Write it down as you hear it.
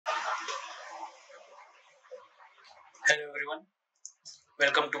Hello everyone,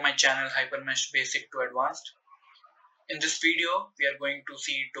 welcome to my channel Hypermesh Basic to Advanced. In this video, we are going to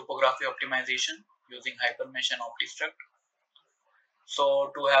see topography optimization using Hypermesh and Optistruct.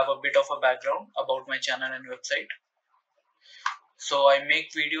 So to have a bit of a background about my channel and website. So I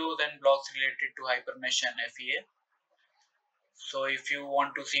make videos and blogs related to Hypermesh and FEA. So if you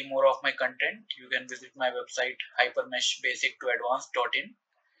want to see more of my content, you can visit my website hypermeshbasic2advanced.in,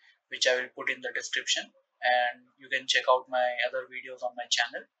 which I will put in the description, and you can check out my other videos on my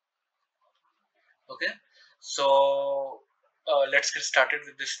channel. Okay, so let's get started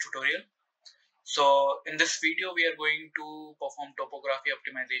with this tutorial. So in this video we are going to perform topography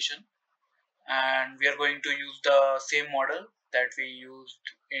optimization, and we are going to use the same model that we used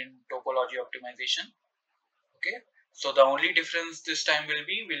in topology optimization. Okay, so the only difference this time will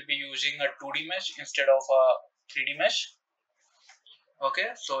be we'll be using a 2D mesh instead of a 3D mesh.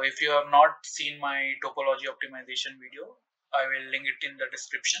 Okay, so if you have not seen my topology optimization video, I will link it in the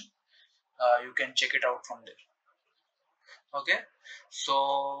description. You can check it out from there. Okay,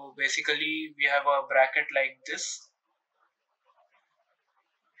 so basically we have a bracket like this.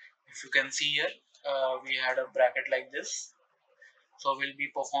 If you can see here, we had a bracket like this. So we'll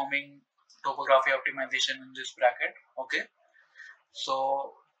be performing topography optimization in this bracket. Okay,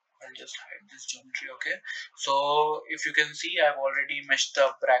 so I'll just hide this geometry. Okay, so if you can see, I've already meshed the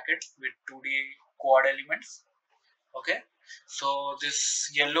bracket with 2D quad elements. Okay, so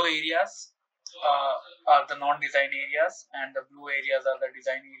this yellow areas are the non-design areas, and the blue areas are the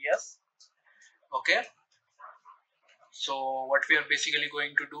design areas. Okay, so what we are basically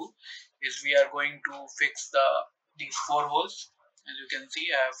going to do is we are going to fix these 4 holes. As you can see,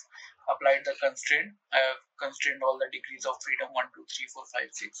 I have applied the constraint. I have constrained all the degrees of freedom 1, 2, 3, 4, 5,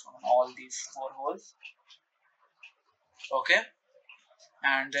 6 on all these 4 holes. Okay,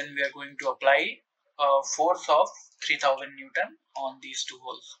 and then we are going to apply a force of 3000 Newton on these 2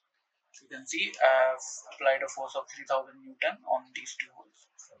 holes. You can see I have applied a force of 3000 Newton on these 2 holes.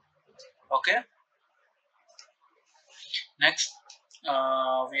 Okay, next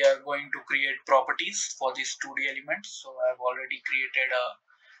we are going to create properties for these 2D elements. So I have already created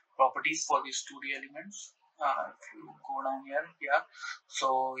properties for these 2D elements. If you go down here, yeah,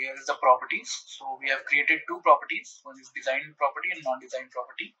 so here is the properties. So we have created 2 properties. One is design property and non-design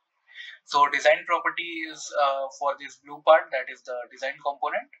property. So design property is for this blue part, that is the design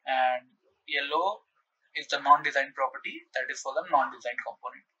component, and yellow is the non-design property, that is for the non-design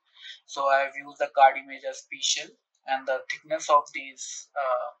component. So I have used the card image as P shell, and the thickness of these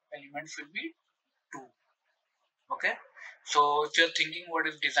elements will be 2. Okay, so if you're thinking what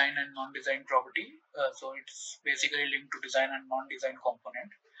is design and non-design property, so it's basically linked to design and non-design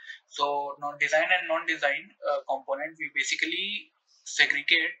component. So design and non-design component, we basically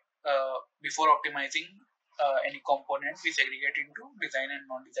segregate before optimizing any component. We segregate into design and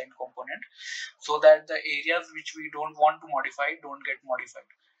non-design component, so that the areas which we don't want to modify don't get modified.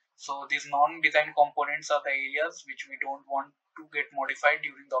 So these non-design components are the areas which we don't want to get modified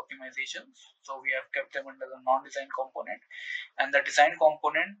during the optimization. So we have kept them under the non-design component, and the design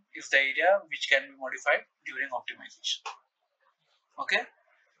component is the area which can be modified during optimization. Okay,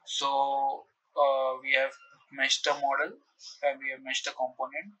 so we have meshed the model, and we have meshed the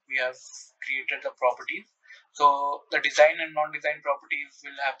component. We have created the properties. So the design and non-design properties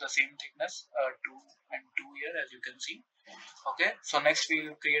will have the same thickness, 2 and 2 here, as you can see. Okay, so next we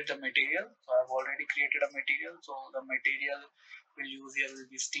will create the material. So I have already created a material. So the material we'll use here will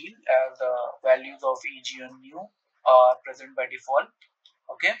be steel, as the values of Eg and nu are present by default.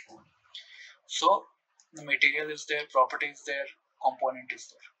 Okay, so the material is there, property is there, component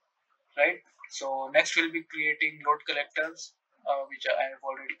is there, right? So next we'll be creating load collectors, which I have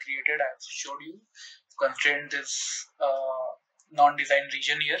already created. I have showed you. Constrained this non-design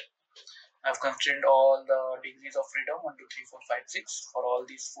region here. I've constrained all the degrees of freedom 1, 2, 3, 4, 5, 6 for all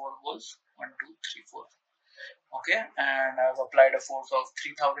these 4 holes 1, 2, 3, 4. Okay, and I've applied a force of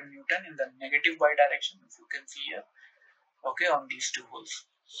 3000 Newton in the negative y direction, if you can see here. Okay, on these 2 holes.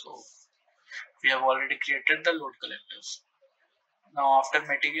 So we have already created the load collectors. Now after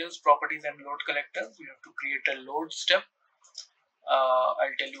materials, properties, and load collectors, we have to create a load step.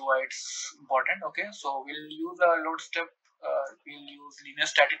 I'll tell you why it's important. Okay, so we'll use a load step. We'll use linear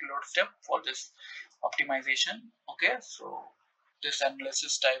static load step for this optimization. Okay, so this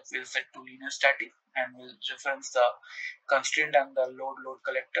analysis type will set to linear static, and will reference the constraint and the load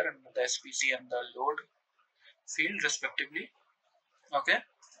collector and the SPC and the load field respectively. Okay,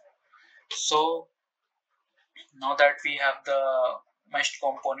 so now that we have the meshed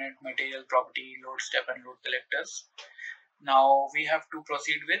component, material, property, load step, and load collectors, Now we have to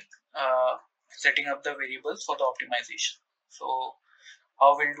proceed with setting up the variables for the optimization. So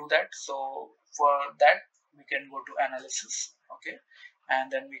how we'll do that? So for that we can go to analysis, okay,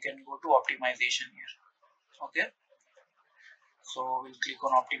 and then we can go to optimization here, okay. So we'll click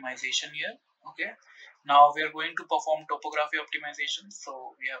on optimization here, okay. Now we are going to perform topography optimization.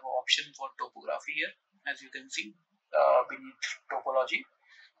 So we have an option for topography here, as you can see beneath topology.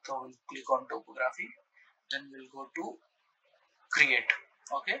 So we'll click on topography, then we'll go to create,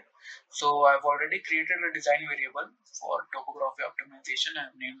 okay. So I've already created a design variable for topography optimization.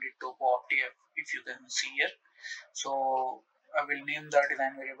 I've named it topo-opti, if you can see here. So I will name the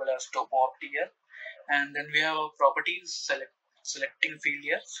design variable as topo-opti here, and then we have a properties selecting field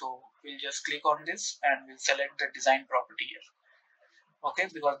here. So we'll just click on this and we'll select the design property here, okay,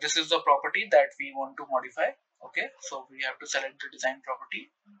 because this is the property that we want to modify, okay. So we have to select the design property,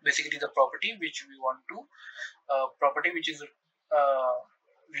 basically the property which we want to property which is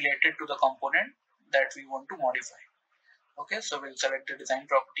related to the component that we want to modify, okay. So we'll select the design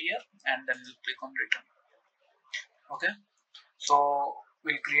property here and then we'll click on return, okay. So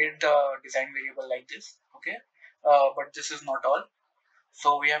we'll create the design variable like this, okay. But this is not all.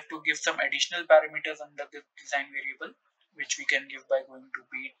 So we have to give some additional parameters under the design variable, which we can give by going to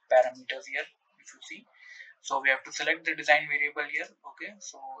beat parameters here, if you see. So we have to select the design variable here, okay.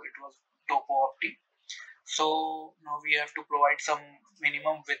 So it was topo-opti. So now we have to provide some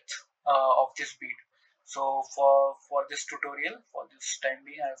minimum width of this bead. So for this tutorial, for this time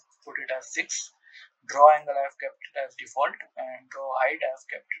being, I have put it as 6. Draw angle I have kept it as default, and draw height I have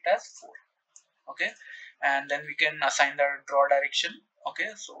kept it as 4. Okay, and then we can assign the draw direction. Okay,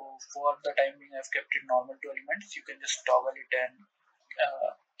 so for the time being I've kept it normal to elements. You can just toggle it and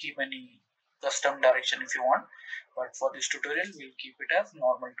keep any custom direction if you want, but for this tutorial we'll keep it as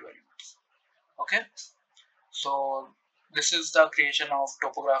normal to elements. Okay, so this is the creation of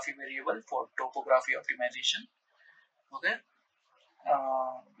topography variable for topography optimization. Okay,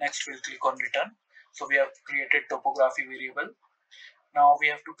 next we'll click on return. So we have created topography variable. Now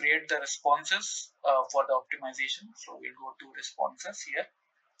we have to create the responses for the optimization. So we'll go to responses here,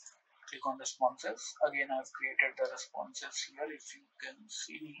 click on responses. Again, I've created the responses here, if you can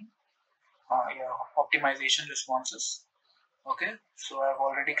see. Yeah, optimization responses. Okay, so I've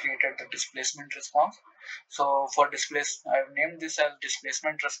already created the displacement response. So for I've named this as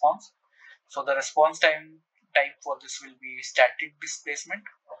displacement response. So the response time type for this will be static displacement.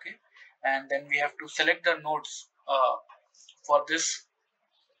 Okay, and then we have to select the nodes for this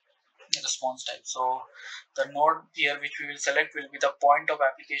response type. So the node here which we will select will be the point of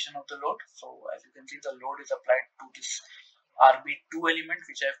application of the load. So as you can see, the load is applied to this RB2 element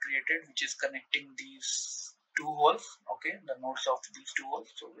which I have created, which is connecting these two holes, okay, the nodes of these two holes.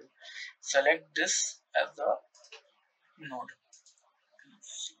 So we'll select this as the node.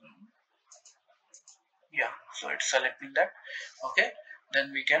 Yeah, so it's selecting that, okay.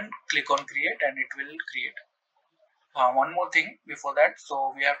 Then we can click on create and it will create. One more thing before that,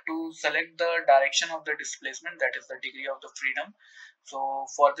 so we have to select the direction of the displacement, that is the degree of the freedom. So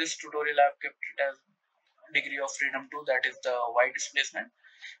for this tutorial I have kept it as degree of freedom 2, that is the Y displacement.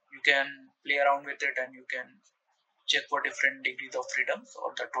 You can play around with it and you can check for different degrees of freedoms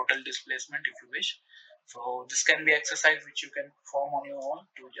or the total displacement if you wish. So this can be exercise which you can perform on your own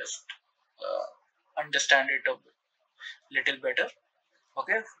to just understand it a little better.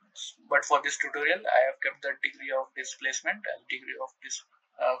 Okay, but for this tutorial I have kept the degree of displacement and degree of this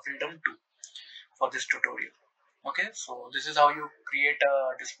freedom 2 for this tutorial. Okay, so this is how you create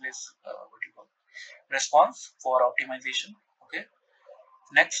a response for optimization. Okay,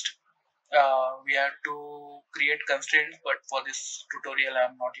 next we have to create constraints, but for this tutorial I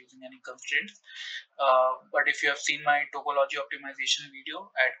am not using any constraints. But if you have seen my topology optimization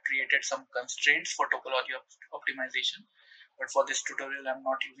video, I had created some constraints for topology optimization, but for this tutorial I'm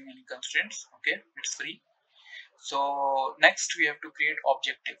not using any constraints. Okay, it's free. So next we have to create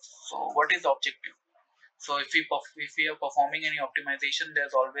objectives. So what is objective? So if we are performing any optimization,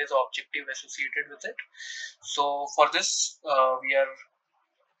 there's always an objective associated with it. So for this we are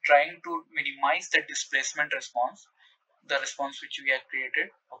trying to minimize the displacement response, the response which we have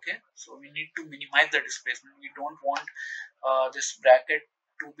created. Okay, so we need to minimize the displacement. We don't want this bracket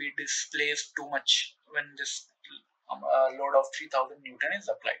to be displaced too much when this load of 3000 Newton is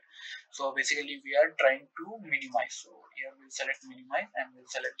applied. So basically we are trying to minimize. So here we'll select minimize and we'll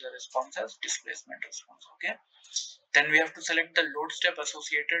select the response as displacement response. Okay, then we have to select the load step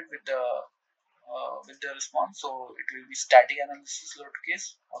associated with the response. So it will be static analysis load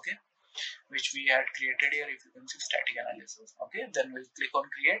case, okay, which we had created here. If you can see static analysis, okay, then we'll click on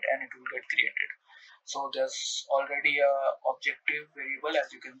create and it will get created. So there's already a objective variable,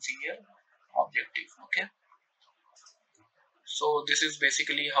 as you can see here, objective. Okay, so this is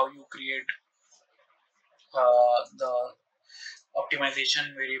basically how you create the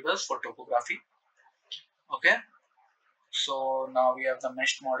optimization variables for topography. Okay, so now we have the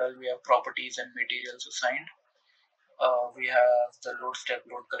meshed model, we have properties and materials assigned. We have the load step,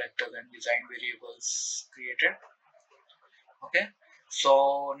 load collectors, and design variables created. Okay,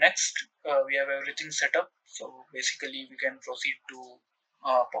 so next we have everything set up. So basically we can proceed to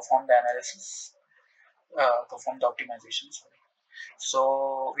perform the analysis, perform the optimization. Sorry.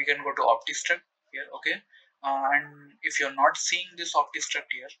 So we can go to Optistruct here. Okay, and if you're not seeing this Optistruct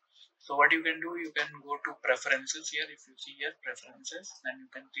here, so what you can do, you can go to preferences here. If you see here preferences, then you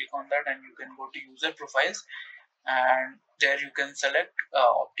can click on that and you can go to user profiles, and there you can select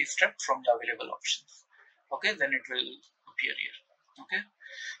Optistruct from the available options. Okay, then it will appear here. Okay,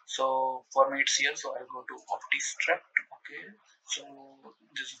 so for me it's here, so I'll go to Optistruct. Okay, so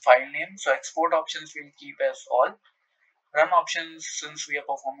this is file name. So export options will keep as all. Run options, since we are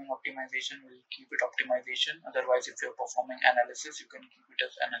performing optimization, we'll keep it optimization. Otherwise, if you're performing analysis, you can keep it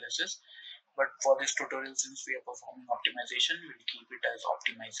as analysis. But for this tutorial, since we are performing optimization, we'll keep it as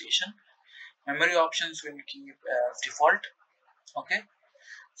optimization. Memory options will keep as default. Okay,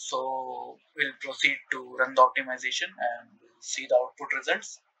 so we'll proceed to run the optimization and we'll see the output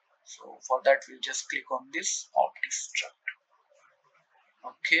results. So for that, we'll just click on this Optistruct.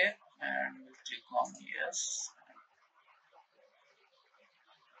 Okay, and we'll click on yes.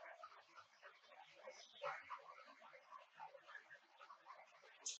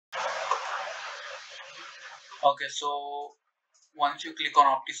 Okay, so once you click on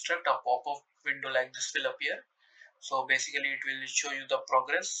Optistruct, a pop-up window like this will appear. So basically it will show you the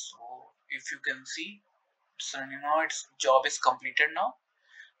progress. So if you can see, it's running now, its job is completed now.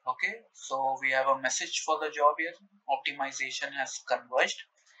 Okay, so we have a message for the job here. Optimization has converged.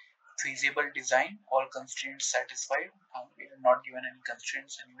 Feasible design, all constraints satisfied. We have not given any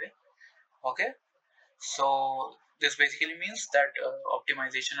constraints anyway. Okay, so this basically means that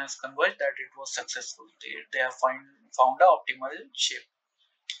optimization has converged, that it was successful. They have found the optimal shape,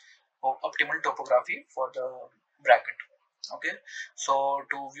 optimal topography for the bracket. Okay, so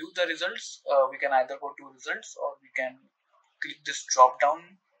to view the results, we can either go to results or we can click this drop down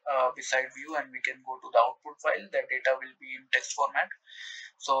beside view and we can go to the output file. The data will be in text format.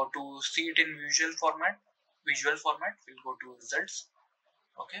 So to see it in visual format, we'll go to results.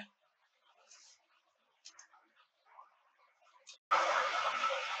 Okay,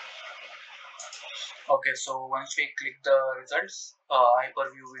 okay, so once we click the results,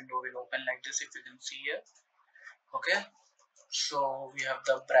 hyperview window will open like this, if you can see here. Okay, so we have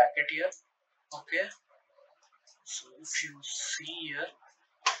the bracket here. Okay, so if you see here,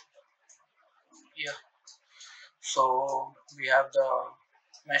 yeah, so we have the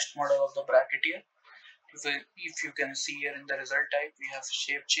meshed model of the bracket here. If you can see here in the result type, we have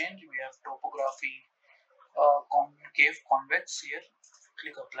shape change, we have topography, concave, convex here.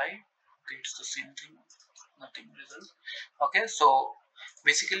 Click apply. Okay, it's the same thing, nothing result. Okay, so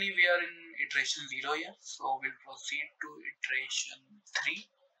basically we are in iteration 0 here, so we'll proceed to iteration 3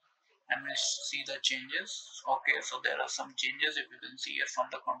 and we'll see the changes. Okay, so there are some changes, if you can see here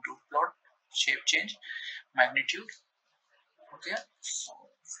from the contour plot, shape change, magnitude. Okay, so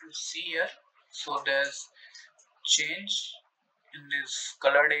if you see here, so there's change in this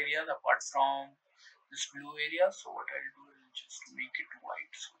colored area apart from this blue area. So what I'll do is just make it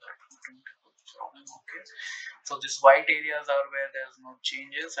white so that we don't have a problem. Okay, so these white areas are where there's no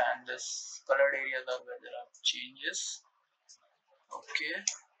changes and this colored areas are where there are changes. Okay,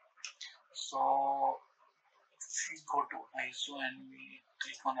 so if we go to ISO and we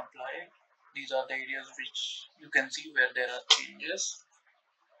click on apply, these are the areas which you can see where there are changes.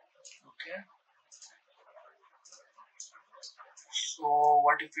 Okay, so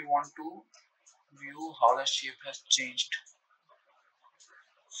what if we want to view how the shape has changed?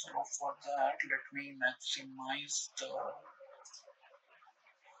 So for that, let me maximize the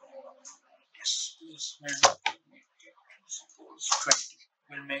displacement. Suppose 20.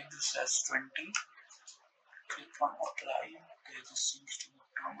 We'll make this as 20. Click on apply. Okay, this seems to be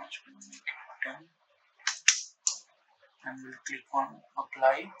too much. We'll make it 10. And we'll click on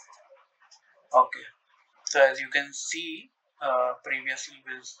apply. Okay, so as you can see, previously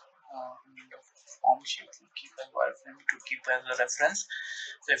with form shape we keep as wireframe to keep as a reference.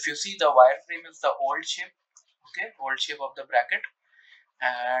 So if you see, the wireframe is the old shape. Okay, old shape of the bracket,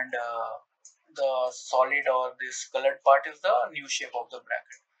 and the solid or this colored part is the new shape of the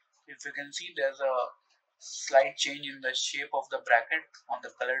bracket. If you can see, there's a slight change in the shape of the bracket on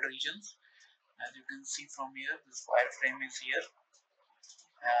the colored regions, As you can see from here, this wireframe is here,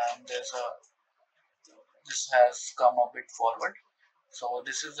 and this has come a bit forward. So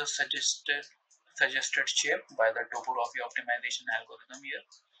this is the suggested shape by the topography optimization algorithm here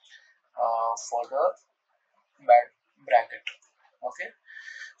for the bracket. Okay,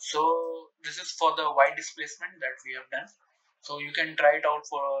 so this is for the y displacement that we have done. So you can try it out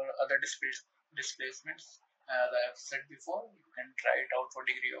for other displacements. As I have said before, you can try it out for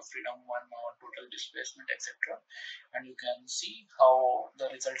degree of freedom 1 or total displacement, etc. And you can see how the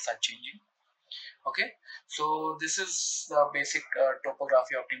results are changing. Okay, so this is the basic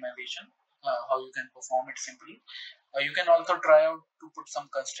topography optimization, how you can perform it simply. You can also try out to put some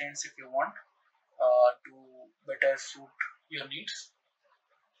constraints if you want to better suit your needs.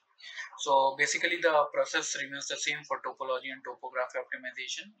 So basically the process remains the same for topology and topography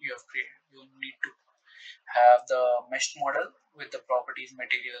optimization. You need to have the mesh model with the properties,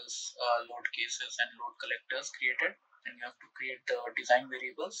 materials, load cases and load collectors created. And you have to create the design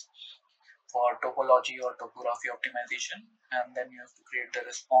variables for topology or topography optimization, and then you have to create the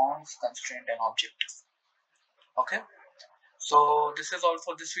response, constraint and objective. Okay, so this is all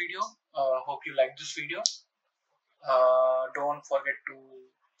for this video. Hope you like this video. Don't forget to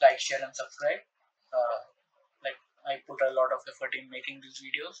like, share and subscribe. Like, I put a lot of effort in making these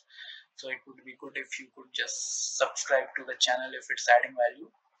videos, so it would be good if you could just subscribe to the channel if it's adding value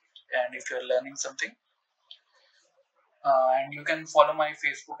and if you're learning something. And you can follow my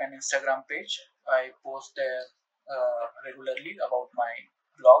Facebook and Instagram page. I post there regularly about my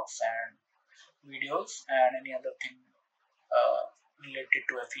blogs and videos and any other thing related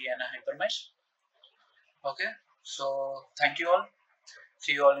to FE and Hypermesh. Okay, so thank you all.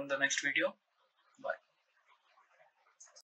 See you all in the next video. Bye.